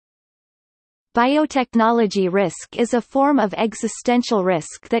Biotechnology risk is a form of existential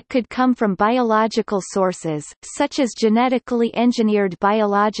risk that could come from biological sources, such as genetically engineered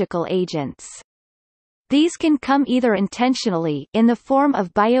biological agents. These can come either intentionally in the form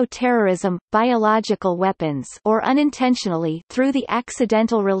of bioterrorism, biological weapons, or unintentionally through the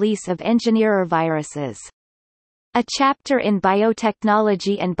accidental release of engineer viruses. A chapter in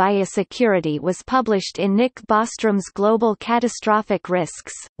Biotechnology and Biosecurity was published in Nick Bostrom's Global Catastrophic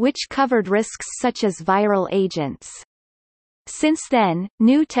Risks, which covered risks such as viral agents. Since then,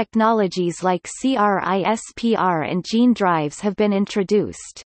 new technologies like CRISPR and gene drives have been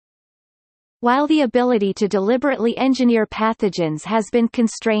introduced. While the ability to deliberately engineer pathogens has been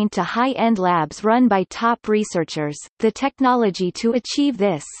constrained to high-end labs run by top researchers, the technology to achieve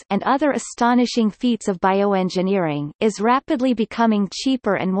this and other astonishing feats of bioengineering is rapidly becoming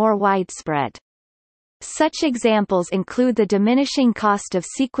cheaper and more widespread. Such examples include the diminishing cost of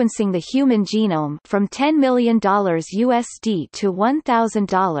sequencing the human genome from $10 million USD to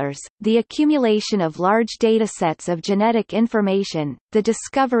 $1,000, the accumulation of large datasets of genetic information, the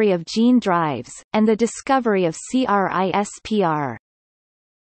discovery of gene drives, and the discovery of CRISPR.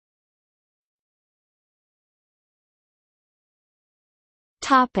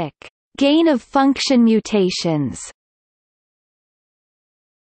 Topic: Gain-of-function mutations.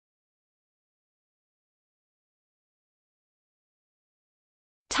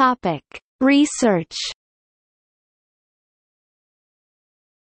 Topic: Research.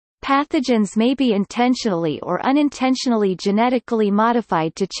 Pathogens may be intentionally or unintentionally genetically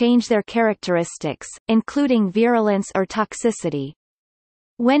modified to change their characteristics, including virulence or toxicity.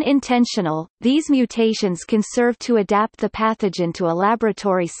 When intentional, these mutations can serve to adapt the pathogen to a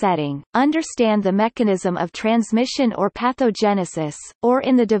laboratory setting, understand the mechanism of transmission or pathogenesis, or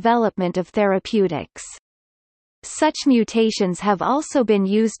in the development of therapeutics. Such mutations have also been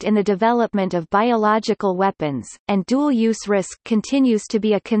used in the development of biological weapons, and dual-use risk continues to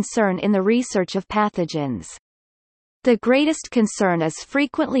be a concern in the research of pathogens. The greatest concern is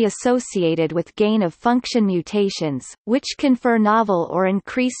frequently associated with gain-of-function mutations, which confer novel or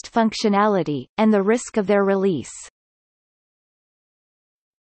increased functionality, and the risk of their release.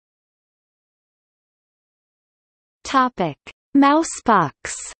 Topic: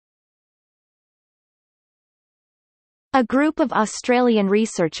 Mousepox. A group of Australian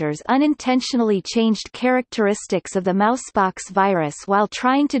researchers unintentionally changed characteristics of the Mousepox virus while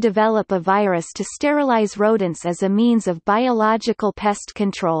trying to develop a virus to sterilize rodents as a means of biological pest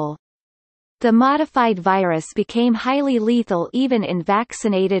control. The modified virus became highly lethal even in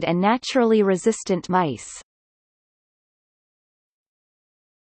vaccinated and naturally resistant mice.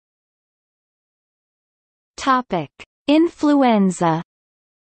 Topic: Influenza.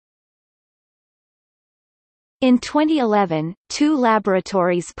 In 2011, two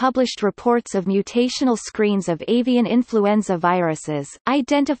laboratories published reports of mutational screens of avian influenza viruses,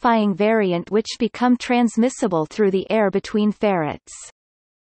 identifying variant which become transmissible through the air between ferrets.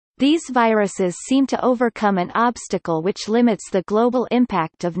 These viruses seem to overcome an obstacle which limits the global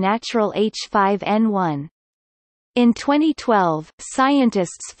impact of natural H5N1. In 2012,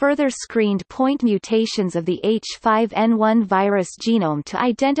 scientists further screened point mutations of the H5N1 virus genome to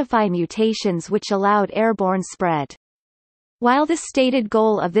identify mutations which allowed airborne spread. While the stated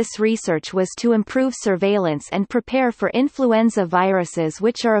goal of this research was to improve surveillance and prepare for influenza viruses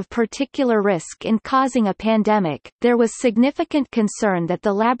which are of particular risk in causing a pandemic, there was significant concern that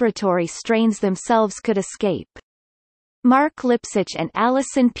the laboratory strains themselves could escape. Mark Lipsitch and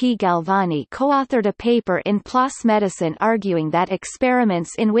Alison P. Galvani co-authored a paper in PLOS Medicine arguing that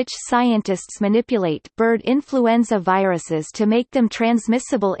experiments in which scientists manipulate bird influenza viruses to make them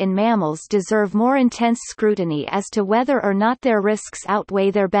transmissible in mammals deserve more intense scrutiny as to whether or not their risks outweigh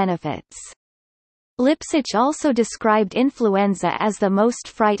their benefits. Lipsitch also described influenza as the most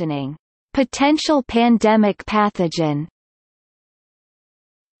frightening potential pandemic pathogen.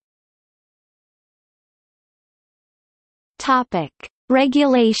 Topic: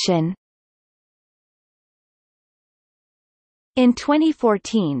 Regulation. In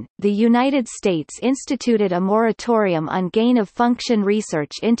 2014, the United States instituted a moratorium on gain-of-function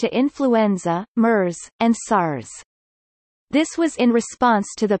research into influenza, MERS, and SARS. This was in response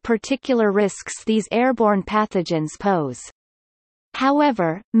to the particular risks these airborne pathogens pose.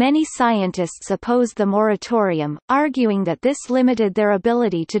 However, many scientists opposed the moratorium, arguing that this limited their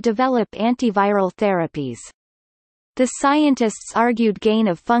ability to develop antiviral therapies. The scientists argued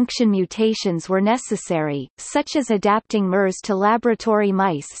gain-of-function mutations were necessary, such as adapting MERS to laboratory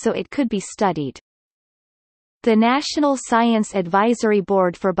mice so it could be studied. The National Science Advisory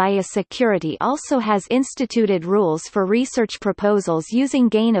Board for Biosecurity also has instituted rules for research proposals using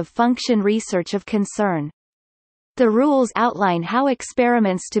gain-of-function research of concern. The rules outline how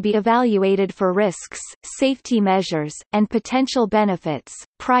experiments to be evaluated for risks, safety measures, and potential benefits,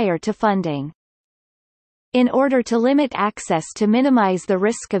 prior to funding. In order to limit access to minimize the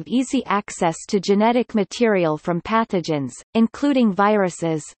risk of easy access to genetic material from pathogens, including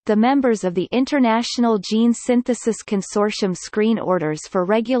viruses, the members of the International Gene Synthesis Consortium screen orders for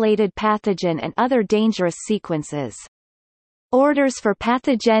regulated pathogen and other dangerous sequences. Orders for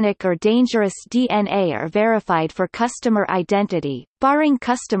pathogenic or dangerous DNA are verified for customer identity, barring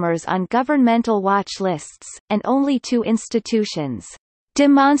customers on governmental watch lists, and only 2 institutions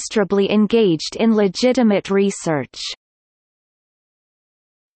demonstrably engaged in legitimate research.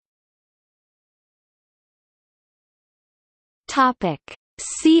 Topic: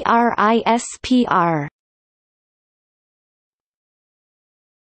 CRISPR.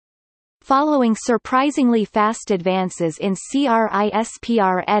 Following surprisingly fast advances in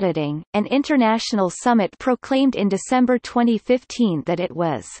CRISPR editing, an international summit proclaimed in December 2015 that it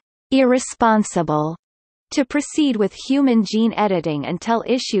was irresponsible to proceed with human gene editing until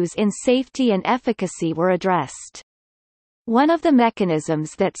issues in safety and efficacy were addressed. One of the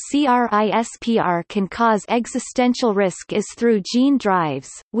mechanisms that CRISPR can cause existential risk is through gene drives,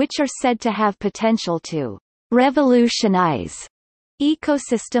 which are said to have potential to revolutionize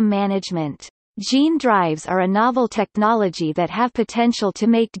ecosystem management. Gene drives are a novel technology that have potential to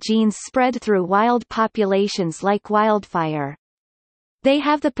make genes spread through wild populations like wildfire. They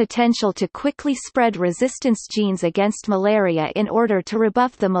have the potential to quickly spread resistance genes against malaria in order to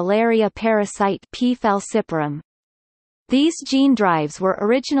rebuff the malaria parasite P. falciparum. These gene drives were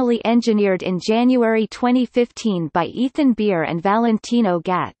originally engineered in January 2015 by Ethan Beer and Valentino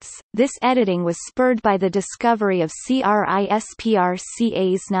Gatz. This editing was spurred by the discovery of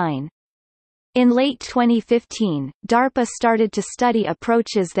CRISPR-Cas9. In late 2015, DARPA started to study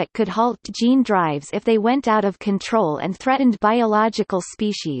approaches that could halt gene drives if they went out of control and threatened biological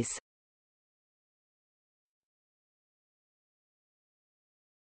species.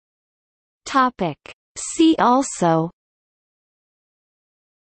 Topic. See also: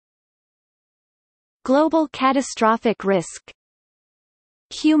 Global catastrophic risk,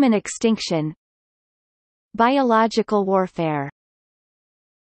 Human extinction, Biological warfare.